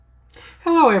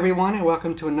Hello, everyone, and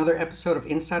welcome to another episode of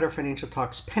Insider Financial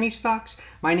Talks Penny Stocks.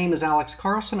 My name is Alex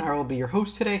Carlson. I will be your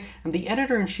host today. I'm the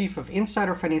editor-in-chief of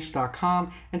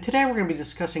InsiderFinancial.com, and today we're going to be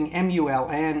discussing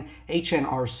MULN,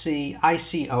 HNRC,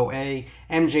 ICOA,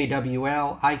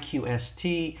 MJWL,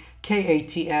 IQST,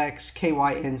 KATX,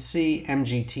 KYNC,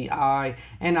 MGTI,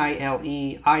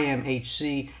 NILE,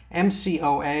 IMHC,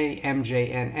 MCOA,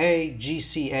 MJNA,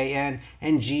 GCAN,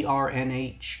 and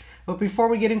GRNH. But before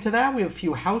we get into that, we have a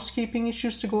few housekeeping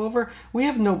issues to go over. We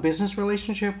have no business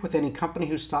relationship with any company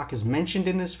whose stock is mentioned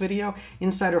in this video.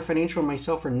 Insider Financial and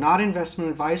myself are not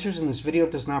investment advisors, and this video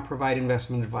does not provide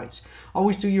investment advice.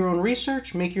 Always do your own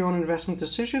research, make your own investment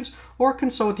decisions, or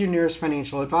consult with your nearest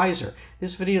financial advisor.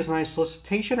 This video is not a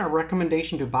solicitation or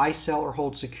recommendation to buy, sell, or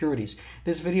hold securities.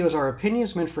 This video is our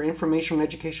opinions meant for informational and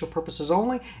educational purposes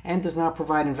only and does not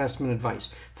provide investment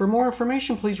advice. For more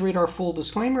information, please read our full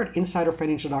disclaimer at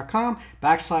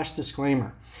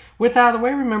insiderfinancial.com/disclaimer. With that out of the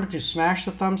way, remember to smash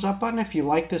the thumbs up button if you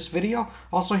like this video.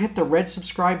 Also hit the red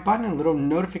subscribe button and little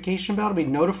notification bell to be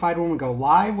notified when we go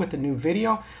live with a new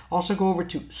video. Also go over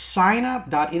to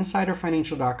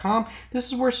signup.insiderfinancial.com.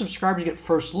 This is where subscribers get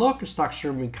first look at stocks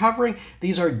you're covering.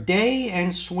 These are day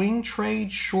and swing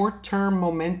trade short-term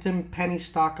momentum penny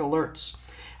stock alerts.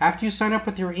 After you sign up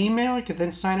with your email, you can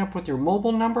then sign up with your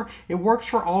mobile number. It works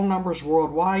for all numbers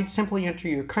worldwide. Simply enter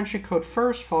your country code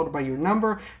first, followed by your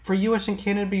number. For US and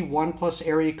Canada, be 1 plus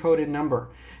area coded number.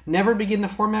 Never begin the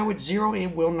format with 0,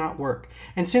 it will not work.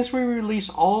 And since we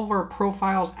release all of our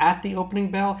profiles at the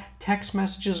opening bell, text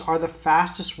messages are the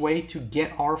fastest way to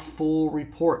get our full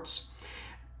reports.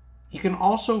 You can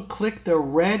also click the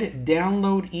red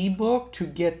download ebook to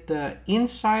get the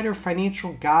Insider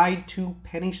Financial Guide to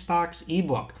Penny Stocks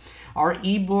ebook. Our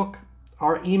ebook,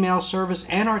 our email service,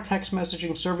 and our text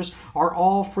messaging service are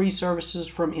all free services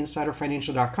from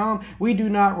InsiderFinancial.com. We do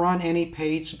not run any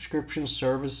paid subscription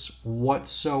service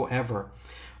whatsoever.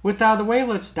 With that out of the way,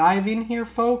 let's dive in here,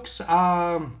 folks.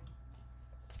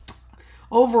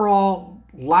 Overall,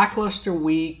 lackluster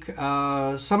week,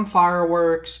 some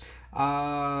fireworks.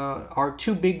 Our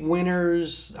two big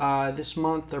winners this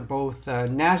month are both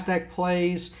NASDAQ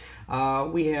plays.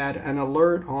 We had an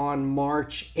alert on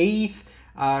March 8th,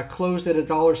 closed at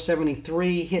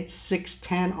 $1.73, hit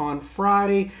 610 on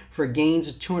Friday for gains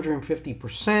of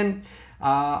 250%.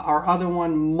 Our other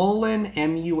one, MULN,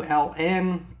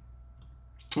 MULN.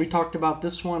 We talked about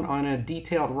this one on a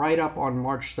detailed write-up on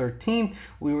March 13th.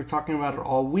 We were talking about it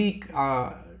all week.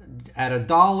 At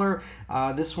 $1.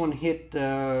 This one hit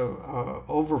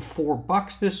over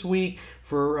 $4 this week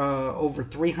for over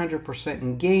 300%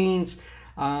 in gains.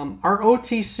 Our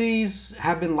OTCs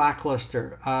have been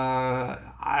lackluster.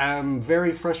 I'm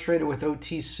very frustrated with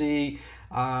OTC.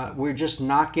 We're just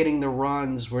not getting the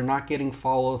runs. We're not getting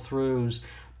follow-throughs,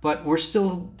 but we're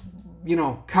still,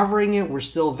 covering it. We're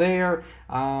still there.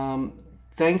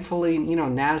 Thankfully,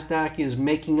 NASDAQ is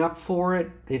making up for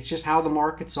it. It's just how the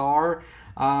markets are.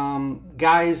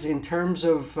 Guys, in terms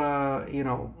of,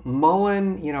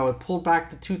 MULN, it pulled back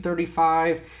to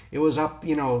 235. It was up,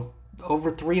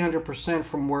 over 300%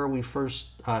 from where we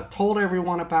first told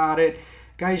everyone about it.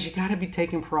 Guys, you got to be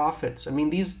taking profits. I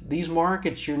mean, these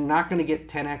markets, you're not going to get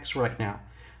 10x right now.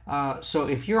 So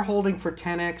if you're holding for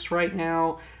 10x right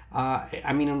now,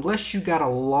 unless you got a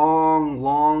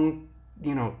long,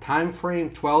 time frame,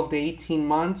 12 to 18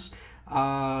 months,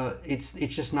 it's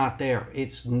just not there.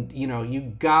 It's,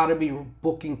 you gotta be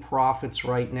booking profits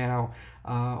right now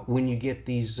when you get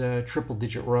these triple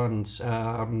digit runs.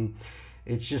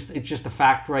 It's just a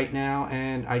fact right now,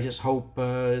 and I just hope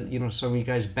some of you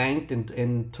guys banked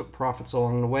and took profits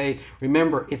along the way.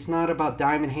 Remember, it's not about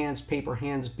diamond hands, paper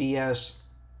hands, BS.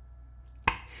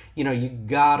 You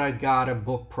gotta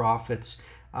book profits.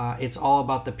 It's all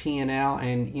about the P&L,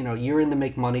 and you're in the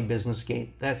make money business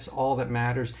game. That's all that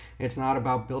matters. It's not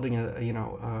about building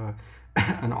an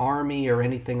army or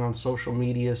anything on social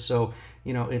media. So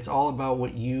it's all about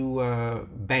what you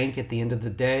bank at the end of the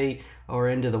day or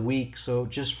end of the week. So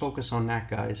just focus on that,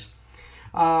 guys.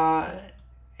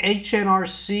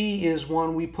 HNRC is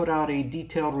one we put out a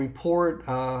detailed report.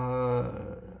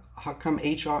 How come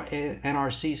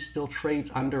HNRC still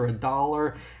trades under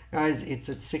 $1? Guys, it's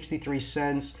at 63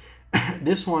 cents.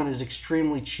 This one is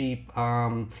extremely cheap.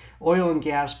 Oil and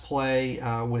gas play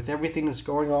with everything that's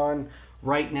going on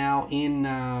right now in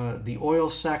the oil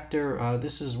sector.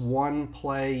 This is one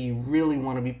play you really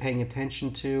want to be paying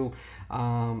attention to.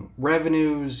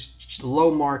 Revenues,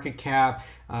 low market cap.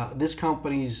 This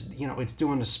company's, it's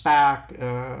doing a SPAC.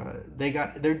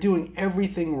 They're doing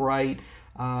everything right.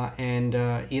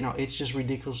 It's just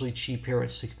ridiculously cheap here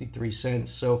at 63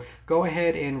 cents. So go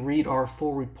ahead and read our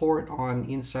full report on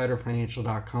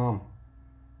insiderfinancial.com.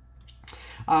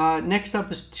 Next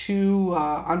up is two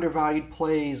undervalued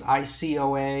plays,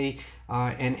 ICOA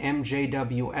and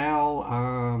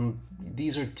MJWL.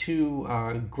 These are two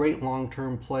great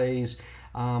long-term plays.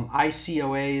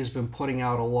 ICOA has been putting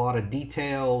out a lot of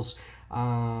details.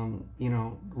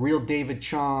 Real David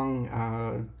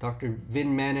Chong, Dr.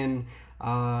 Vin Menon,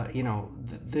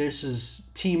 this is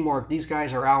teamwork. These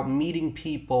guys are out meeting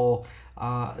people.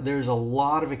 There's a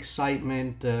lot of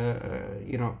excitement,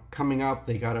 coming up.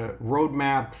 They got a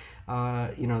roadmap,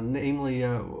 namely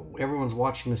everyone's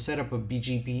watching the setup of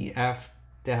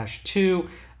BGBF-2,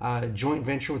 joint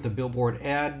venture with the Billboard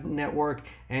Ad Network,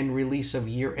 and release of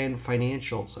year-end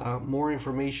financials. More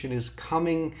information is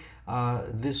coming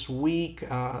this week.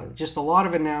 Just a lot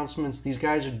of announcements. These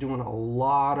guys are doing a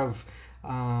lot of,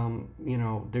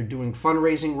 they're doing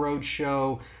fundraising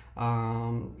roadshow.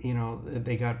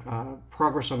 They got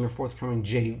progress on their forthcoming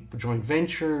joint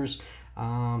ventures.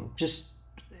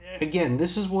 Again,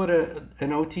 this is what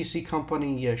an OTC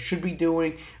company should be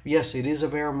doing. Yes, it is a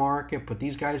bear market, but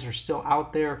these guys are still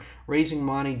out there raising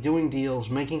money, doing deals,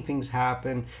 making things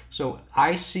happen. So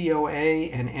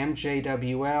ICOA and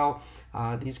MJWL,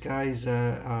 these guys,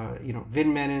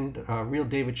 Vin Menon, Real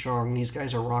David Chong, these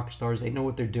guys are rock stars. They know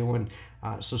what they're doing.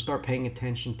 So start paying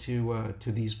attention to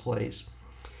these plays.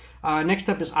 Next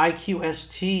up is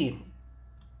IQST.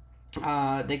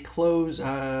 They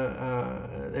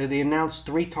announced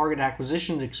 3 target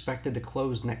acquisitions expected to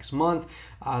close next month.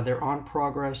 They're on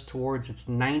progress towards its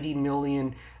 90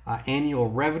 million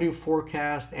annual revenue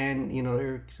forecast, and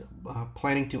they're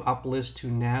planning to uplist to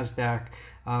NASDAQ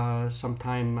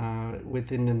sometime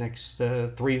within the next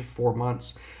 3-4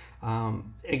 months.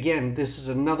 Again, this is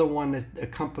another one a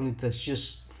company that's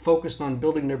just focused on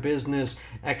building their business,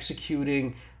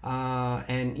 executing,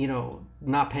 and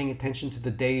not paying attention to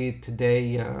the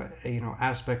day-to-day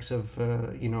aspects of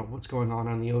what's going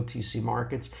on the OTC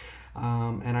markets.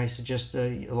 And I suggest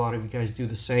a lot of you guys do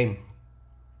the same.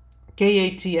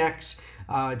 KATX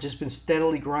just been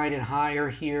steadily grinding higher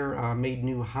here, made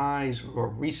new highs or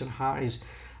recent highs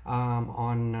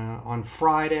on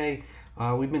Friday.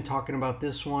 We've been talking about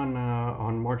this one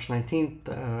on March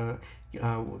 19th.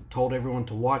 Told everyone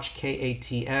to watch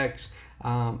KATX.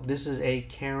 This is a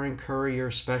Karen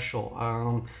Courier special.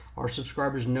 Our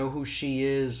subscribers know who she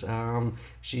is.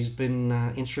 She's been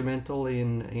instrumental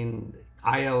in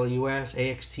ILUS,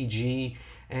 AXTG,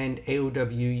 and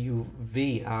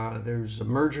AOWUV. There's a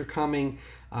merger coming,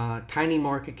 tiny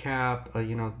market cap.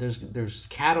 There's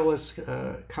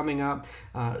catalysts coming up.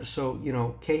 So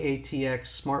KATX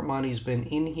Smart Money's been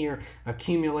in here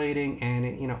accumulating, and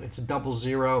it's a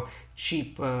 00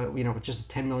 cheap. Just a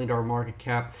 $10 million market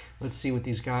cap. Let's see what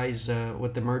these guys,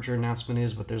 what the merger announcement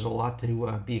is. But there's a lot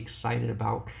to be excited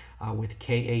about with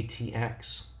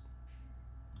KATX.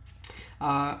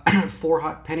 4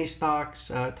 hot penny stocks.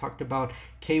 Talked about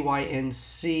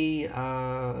KYNC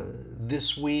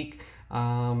this week.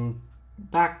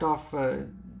 Backed off.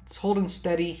 It's holding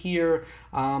steady here,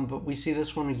 but we see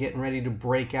this one getting ready to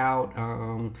break out.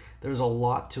 There's a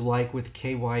lot to like with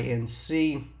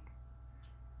KYNC.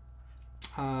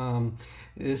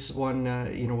 This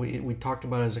one, we talked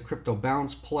about as a crypto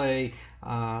bounce play.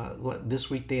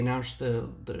 This week they announced the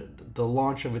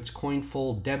launch of its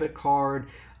CoinFold debit card.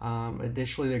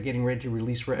 Additionally, they're getting ready to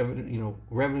release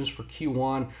revenues for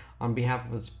Q1 on behalf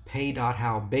of its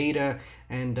Pay.how beta,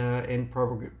 and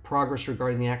progress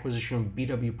regarding the acquisition of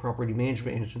BW Property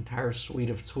Management and its entire suite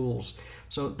of tools.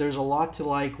 So there's a lot to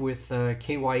like with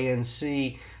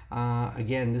KYNC.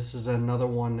 Again, this is another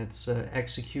one that's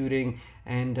executing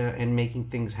and making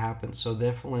things happen. So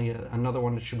definitely another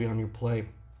one that should be on your play.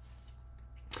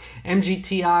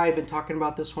 MGTI, I've been talking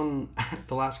about this one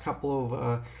the last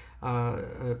couple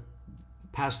of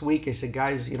past week. I said,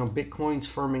 guys, Bitcoin's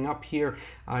firming up here.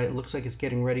 It looks like it's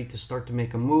getting ready to start to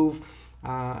make a move.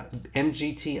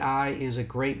 MGTI is a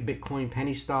great Bitcoin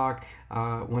penny stock.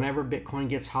 Whenever Bitcoin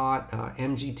gets hot,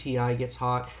 MGTI gets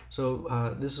hot.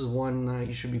 So this is one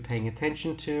you should be paying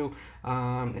attention to,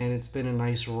 and it's been a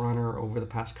nice runner over the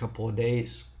past couple of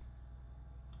days.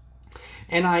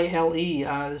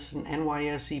 NILE, this is an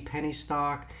NYSE penny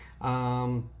stock.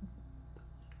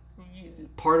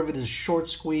 Part of it is short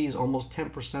squeeze. Almost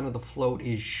 10% of the float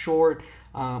is short,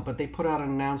 but they put out an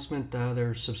announcement.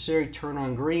 Their subsidiary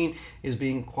TurnOnGreen is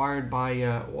being acquired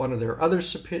by one of their other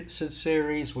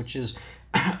subsidiaries, which is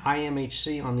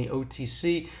IMHC on the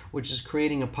OTC, which is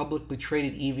creating a publicly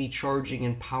traded EV charging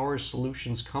and power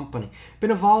solutions company.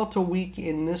 Been a volatile week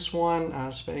in this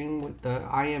one, Spain with the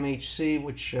IMHC,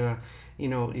 which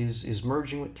is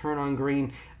merging with Turn On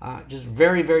Green. Just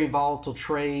very, very volatile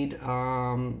trade.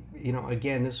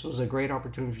 Again, this was a great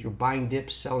opportunity if you're buying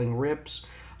dips, selling rips.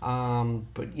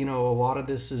 But a lot of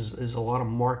this is a lot of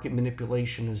market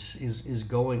manipulation is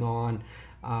going on,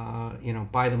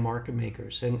 by the market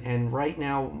makers. And right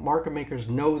now, market makers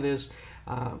know this.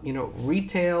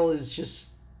 Retail is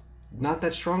just not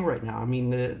that strong right now. I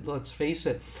mean, let's face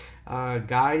it,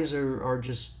 guys are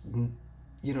just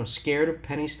scared of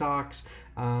penny stocks.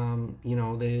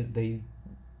 They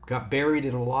got buried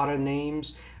in a lot of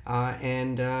names,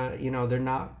 and they're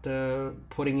not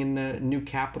putting in the new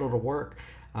capital to work.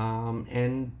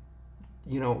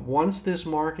 Once this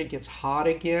market gets hot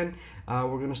again,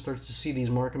 we're going to start to see these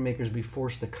market makers be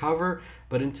forced to cover.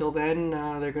 But until then,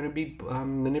 they're going to be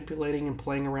manipulating and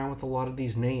playing around with a lot of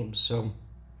these names. So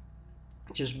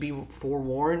just be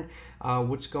forewarned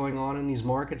what's going on in these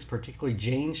markets, particularly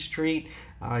Jane Street.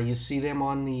 You see them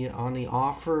on the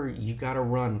offer, you got to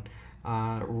run.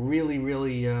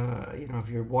 Really, if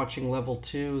you're watching level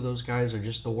 2, those guys are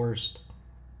just the worst.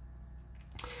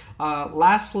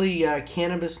 Lastly,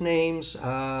 cannabis names,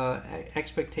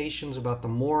 expectations about the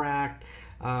MORE Act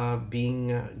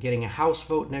getting a House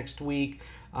vote next week.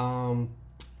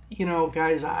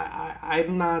 Guys,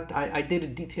 I did a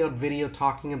detailed video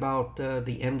talking about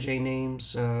the MJ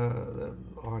names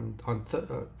on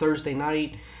Thursday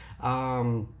night.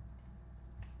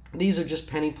 These are just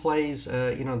penny plays,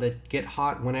 that get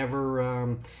hot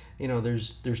whenever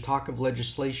there's talk of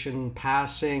legislation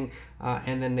passing,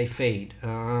 and then they fade.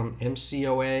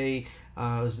 MCOA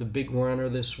was the big runner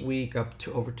this week, up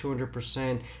to over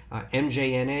 200%.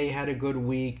 MJNA had a good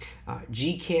week.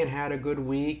 GCAN had a good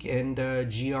week, and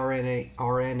GRNH.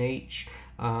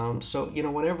 So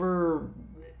whenever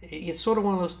it's sort of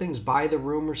one of those things: buy the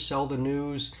rumor, sell the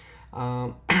news.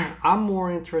 I'm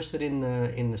more interested in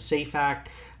the SAFE Act,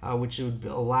 which would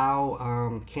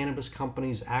allow cannabis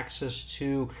companies access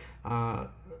to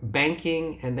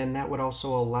banking, and then that would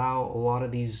also allow a lot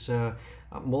of these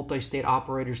multi-state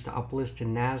operators to uplist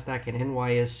in NASDAQ and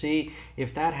NYSE.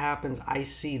 If that happens, I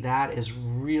see that as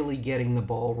really getting the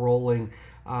ball rolling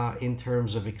in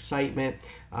terms of excitement.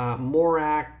 MORE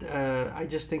Act, I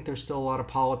just think there's still a lot of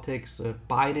politics.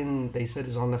 Biden, they said,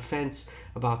 is on the fence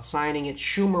about signing it.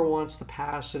 Schumer wants to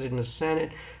pass it in the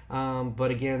Senate,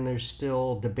 but again, there's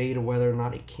still debate of whether or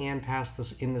not it can pass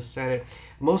this in the Senate.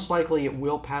 Most likely it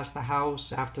will pass the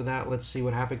House. After that, let's see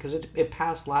what happens, because it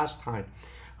passed last time,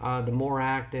 the MORE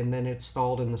Act, and then it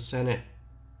stalled in the Senate.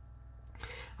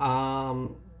 Guys,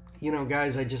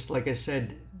 like I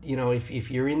said,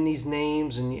 if you're in these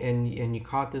names and you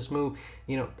caught this move,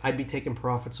 I'd be taking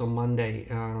profits on Monday.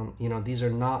 These are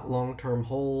not long-term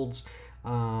holds.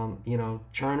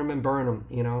 Churn them and burn them,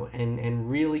 and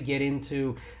really get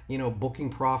into,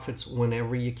 booking profits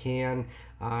whenever you can.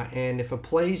 And if a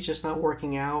play's just not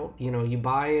working out, you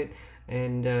buy it,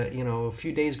 and, a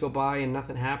few days go by and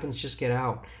nothing happens, just get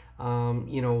out.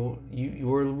 You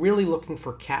were really looking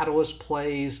for catalyst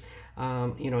plays.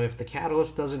 If the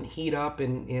catalyst doesn't heat up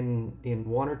in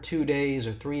 1 or 2 days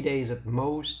or 3 days at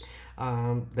most,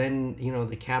 then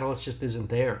the catalyst just isn't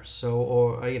there. So,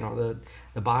 or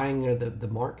the buying or the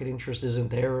market interest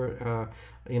isn't there,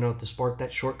 to spark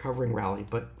that short covering rally.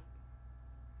 But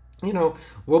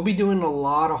we'll be doing a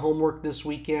lot of homework this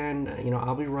weekend.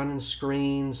 I'll be running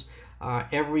screens.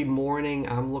 Every morning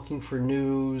I'm looking for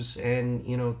news and,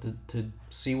 to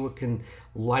see what can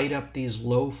light up these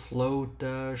low float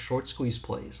short squeeze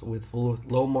plays with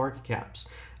low market caps.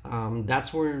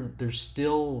 That's where there's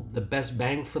still the best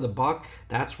bang for the buck.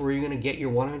 That's where you're going to get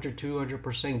your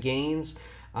 100-200% gains.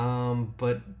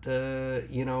 But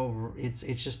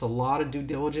it's just a lot of due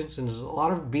diligence, and there's a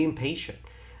lot of being patient,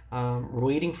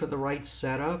 waiting for the right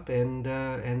setup, and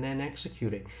then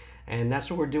executing. And that's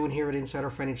what we're doing here at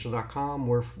InsiderFinancial.com.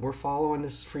 We're following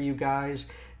this for you guys.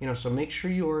 So make sure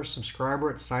you are a subscriber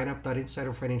at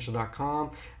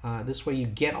signup.insiderfinancial.com. This way you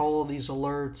get all of these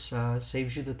alerts.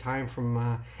 Saves you the time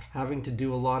from having to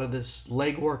do a lot of this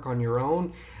legwork on your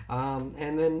own.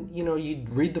 And then, you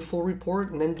read the full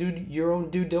report and then do your own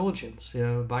due diligence.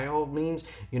 By all means,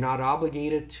 you're not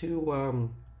obligated to...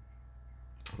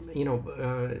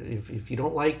 if you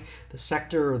don't like the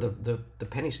sector or the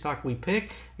penny stock we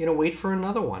pick, wait for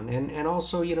another one. And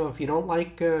also, if you don't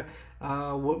like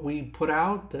what we put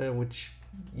out, which,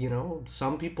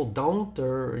 some people don't,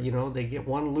 or, they get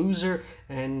one loser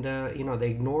and, they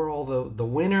ignore all the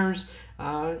winners,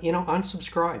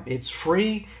 unsubscribe. It's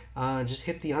free. Just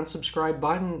hit the unsubscribe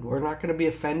button. We're not going to be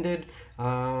offended.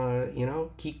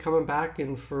 Keep coming back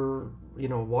and for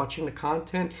watching the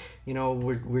content.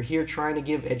 We're here trying to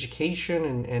give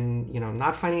education and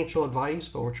not financial advice,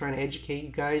 but we're trying to educate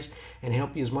you guys and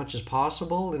help you as much as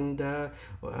possible. And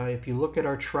if you look at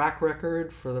our track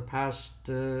record for the past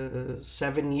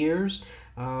 7 years,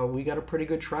 we got a pretty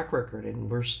good track record, and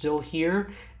we're still here,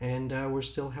 and we're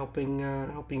still helping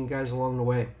you guys along the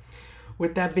way.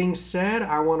 With that being said,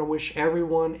 I want to wish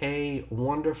everyone a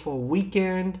wonderful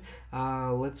weekend.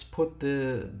 Let's put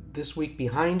this week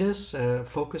behind us,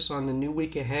 focus on the new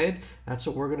week ahead. That's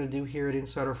what we're going to do here at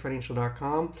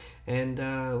InsiderFinancial.com. And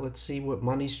let's see what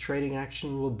Monday's trading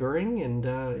action will bring. And,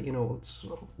 let's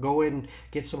go and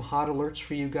get some hot alerts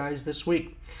for you guys this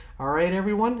week. All right,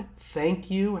 everyone. Thank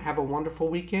you. Have a wonderful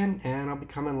weekend. And I'll be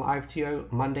coming live to you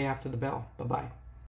Monday after the bell. Bye-bye.